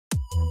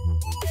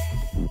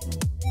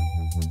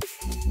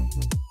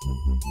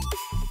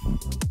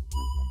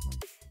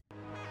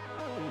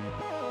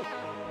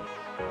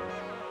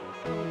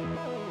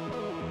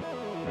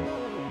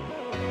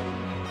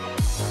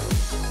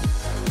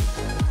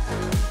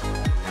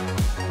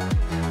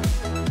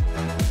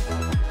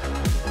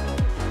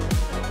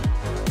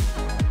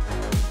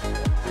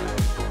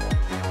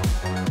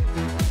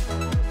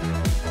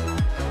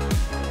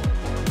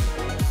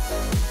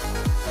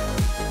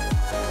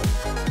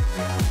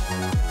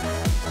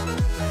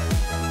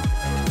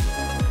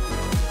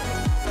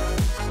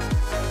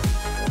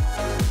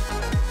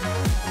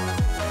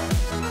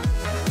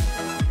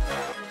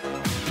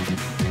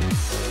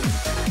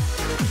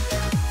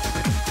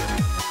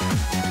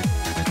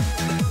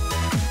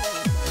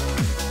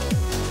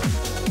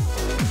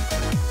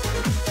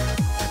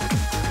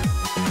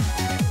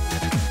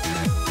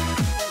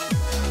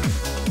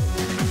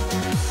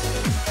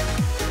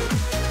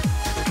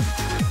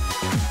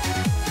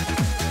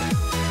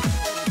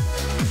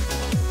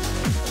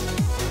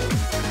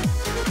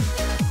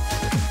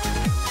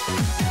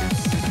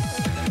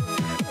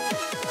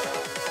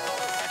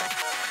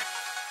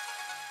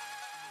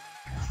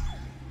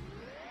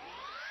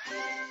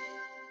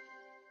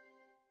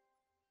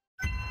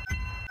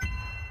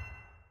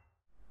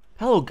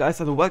Hello guys,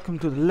 and welcome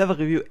to the level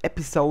review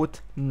episode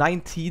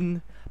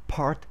 19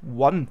 part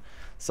 1.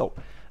 So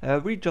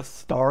we just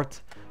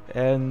start,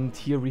 and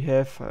here we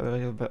have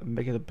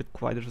make it a bit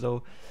quieter.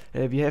 So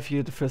we have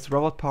here the first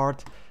robot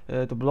part,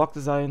 the block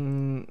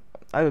design.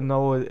 I don't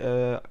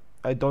know,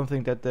 I don't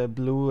think that the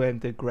blue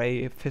and the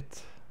gray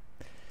fit.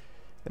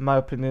 In my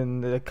opinion,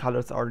 the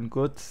colors aren't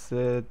good.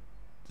 The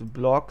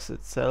blocks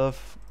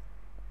itself,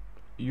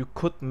 you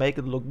could make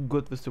it look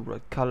good with the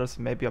red colors,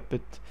 maybe a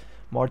bit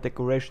more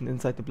decoration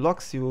inside the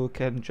blocks. You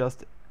can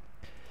just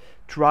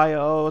try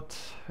out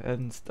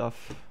and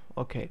stuff.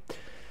 Okay,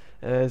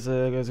 there's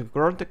a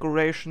ground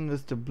decoration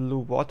with the blue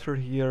water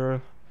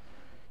here.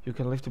 You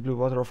can leave the blue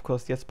water, of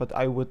course, yes, but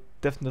I would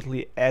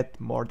definitely add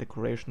more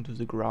decoration to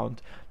the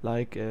ground,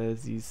 like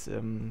these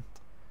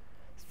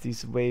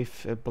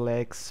wave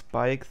black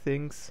spike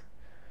things,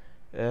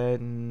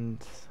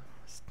 and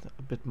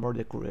a bit more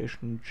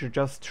decoration.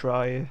 Just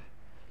try,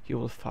 you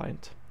will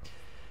find.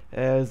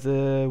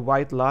 The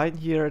white line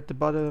here at the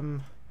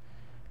bottom,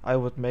 I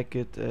would make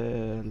it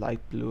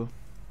light blue.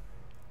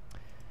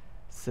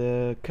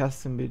 The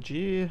custom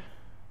BG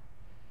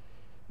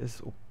is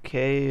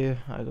okay.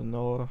 I don't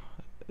know.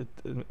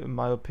 In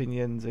my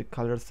opinion, the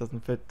colors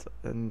doesn't fit,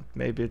 and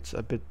maybe it's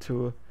a bit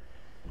too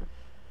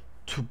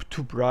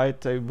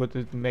bright. I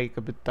would make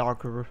a bit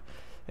darker.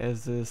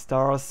 As the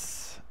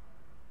stars,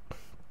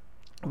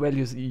 well,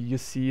 you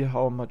see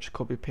how much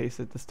copy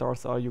pasted the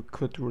stars are. You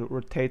could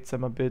rotate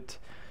them a bit.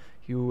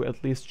 You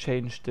at least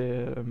change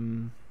the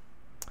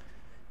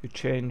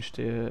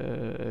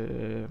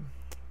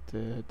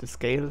the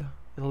scale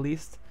at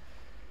least,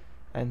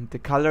 and the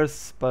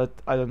colors, but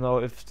I don't know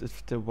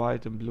if the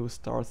white and blue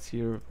stars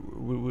here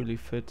will really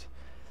fit.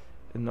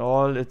 In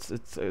all,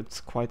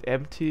 it's quite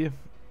empty,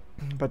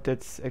 but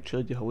that's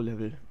actually the whole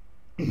level.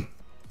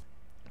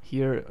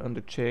 Here on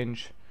the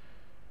change,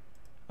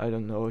 I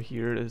don't know,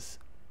 here is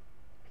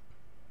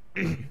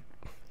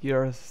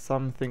here are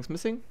some things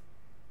missing.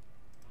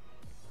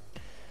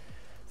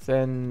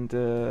 Then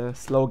the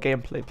slow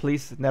gameplay.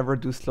 Please never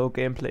do slow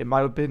gameplay. In my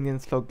opinion,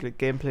 slow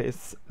gameplay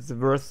is the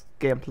worst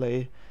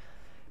gameplay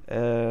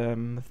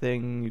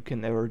thing you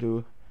can ever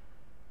do.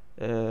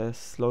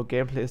 Slow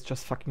gameplay is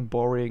just fucking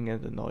boring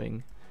and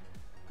annoying.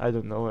 I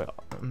don't know.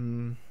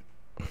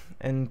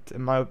 And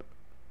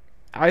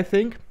I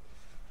think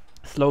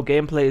slow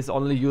gameplay is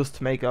only used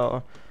to make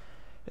a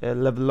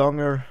level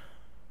longer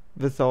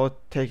without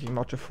taking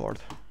much effort.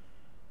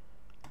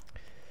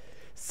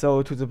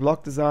 So to the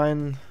block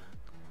design,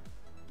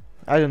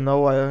 I don't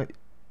know.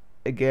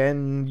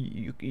 Again,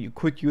 you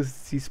could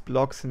use these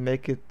blocks and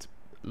make it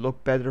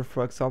look better.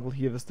 For example,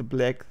 here with the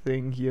black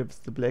thing, here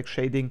with the black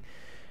shading,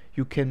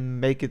 you can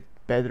make it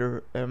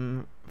better.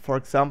 For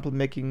example,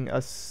 making a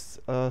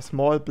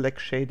small black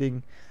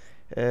shading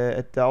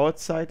at the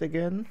outside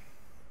again,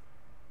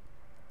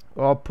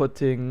 or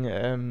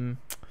putting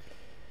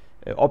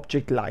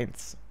object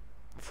lines.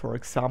 For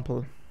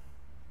example,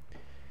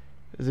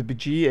 the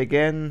BG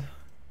again,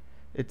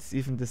 it's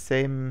even the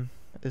same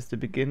as the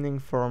beginning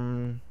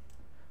from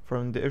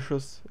the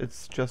issues.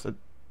 It's just a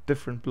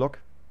different block.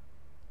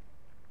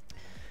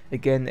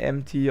 Again,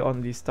 empty,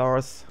 only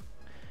stars,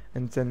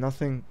 and then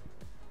nothing.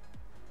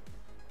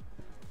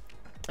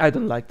 I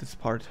don't like this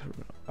part.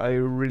 I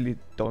really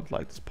don't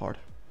like this part.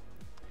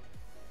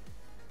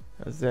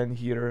 Then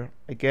here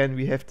again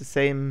we have the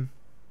same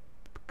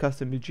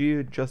custom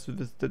BG, just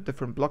with the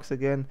different blocks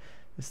again,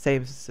 the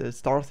same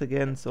stars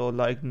again, so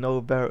like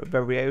no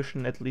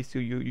variation. At least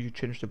you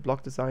change the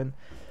block design.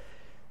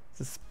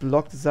 This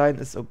block design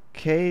is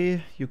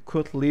okay. You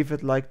could leave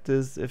it like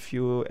this if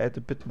you add a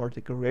bit more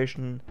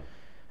decoration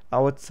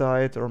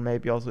outside, or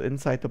maybe also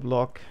inside the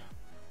block.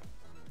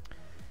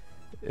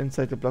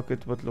 Inside the block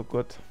it would look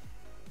good.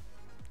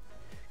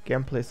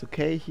 Gameplay is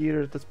okay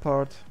here at this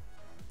part.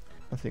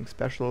 nothing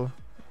special,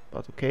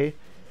 but okay.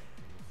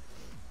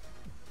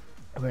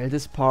 Well,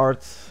 this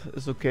part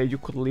is okay. You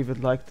could leave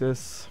it like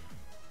this.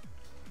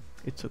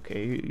 It's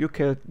okay. You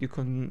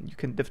can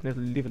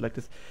definitely leave it like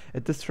this.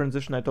 At this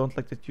transition, I don't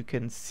like that you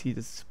can see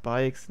the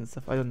spikes and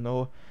stuff. I don't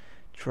know.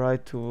 Try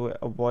to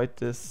avoid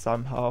this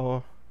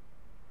somehow.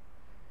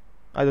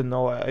 I don't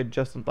know. I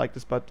just don't like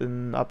this. But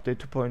in update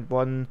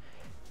 2.1,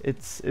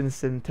 it's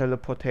instant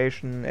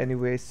teleportation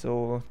anyway,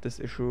 so this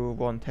issue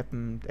won't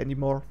happen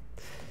anymore.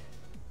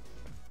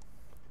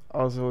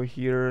 Also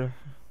here,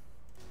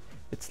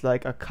 it's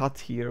like a cut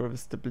here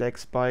with the black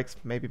spikes.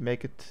 Maybe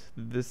make it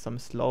with some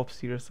slopes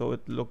here so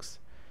it looks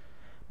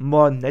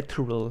more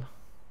natural,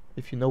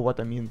 if you know what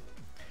I mean.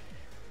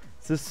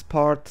 This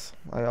part,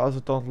 I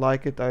also don't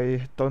like it.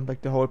 I don't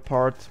like the whole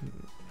part.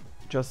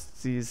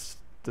 Just this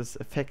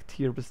effect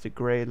here with the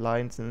gray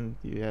lines, and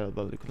yeah,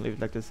 well, you can leave it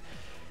like this.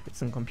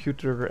 It's a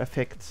computer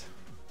effect,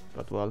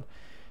 but well.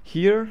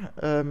 Here,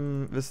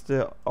 with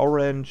the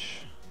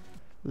orange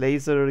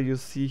laser, you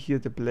see here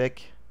the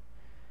black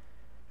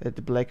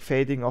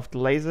fading of the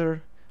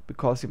laser,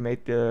 because you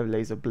made the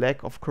laser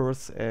black, of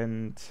course,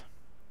 and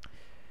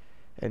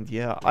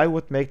yeah, I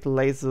would make the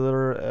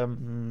laser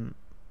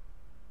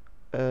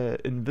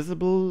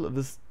invisible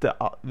with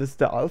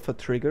the alpha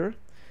trigger,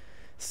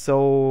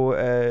 so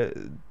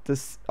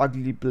this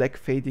ugly black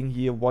fading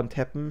here won't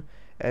happen,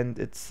 and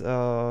it's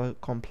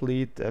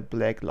complete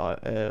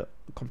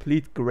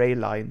complete gray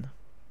line.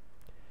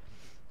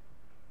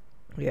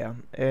 Yeah,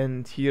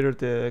 and here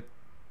the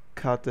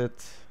cutted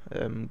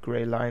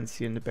gray lines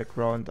here in the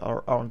background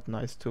aren't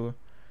nice too.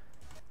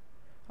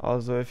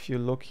 Also, if you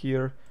look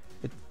here,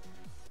 it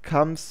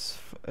comes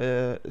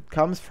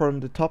from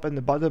the top and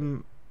the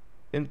bottom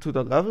into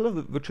the level,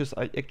 which is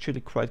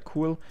actually quite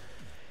cool.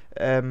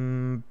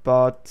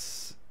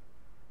 But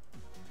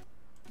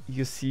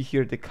you see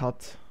here the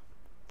cut.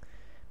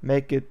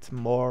 Make it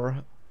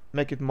more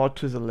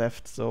to the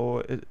left, so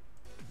it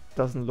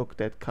doesn't look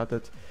that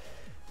cutted.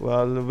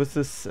 Well, this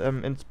is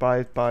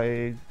inspired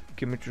by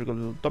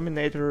Geometrical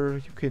Dominator.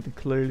 You can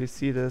clearly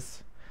see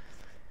this.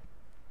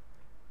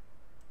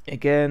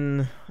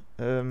 Again,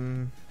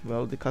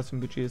 well, the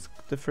custom BG is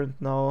different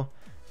now.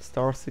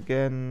 Stars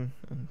again.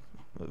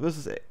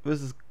 This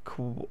is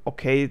cool.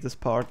 Okay, this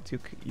part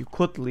you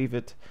could leave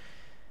it.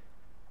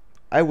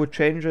 I would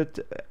change it,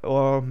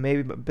 or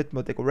maybe a bit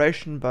more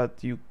decoration,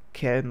 but you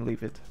can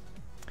leave it.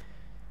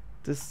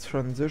 This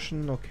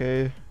transition,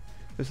 okay,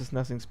 this is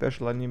nothing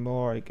special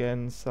anymore.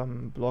 Again,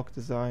 some block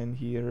design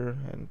here,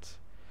 and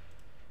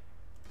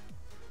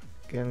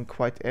again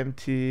quite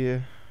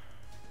empty.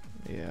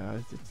 Yeah,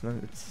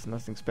 it's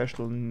nothing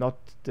special, not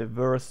the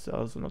worst,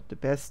 also not the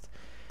best.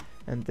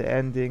 And the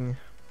ending,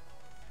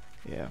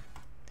 yeah,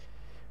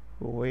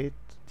 wait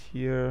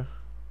here,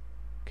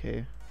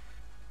 okay.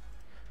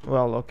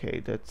 Well,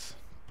 okay,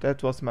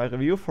 that was my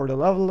review for the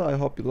level. I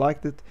hope you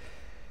liked it.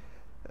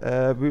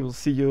 We will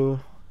see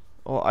you,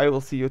 or I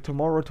will see you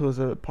tomorrow to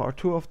the part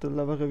 2 of the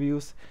level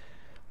reviews,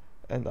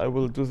 and I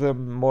will do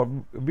them more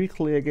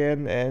weekly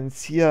again. And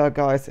see ya,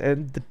 guys,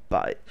 and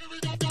bye.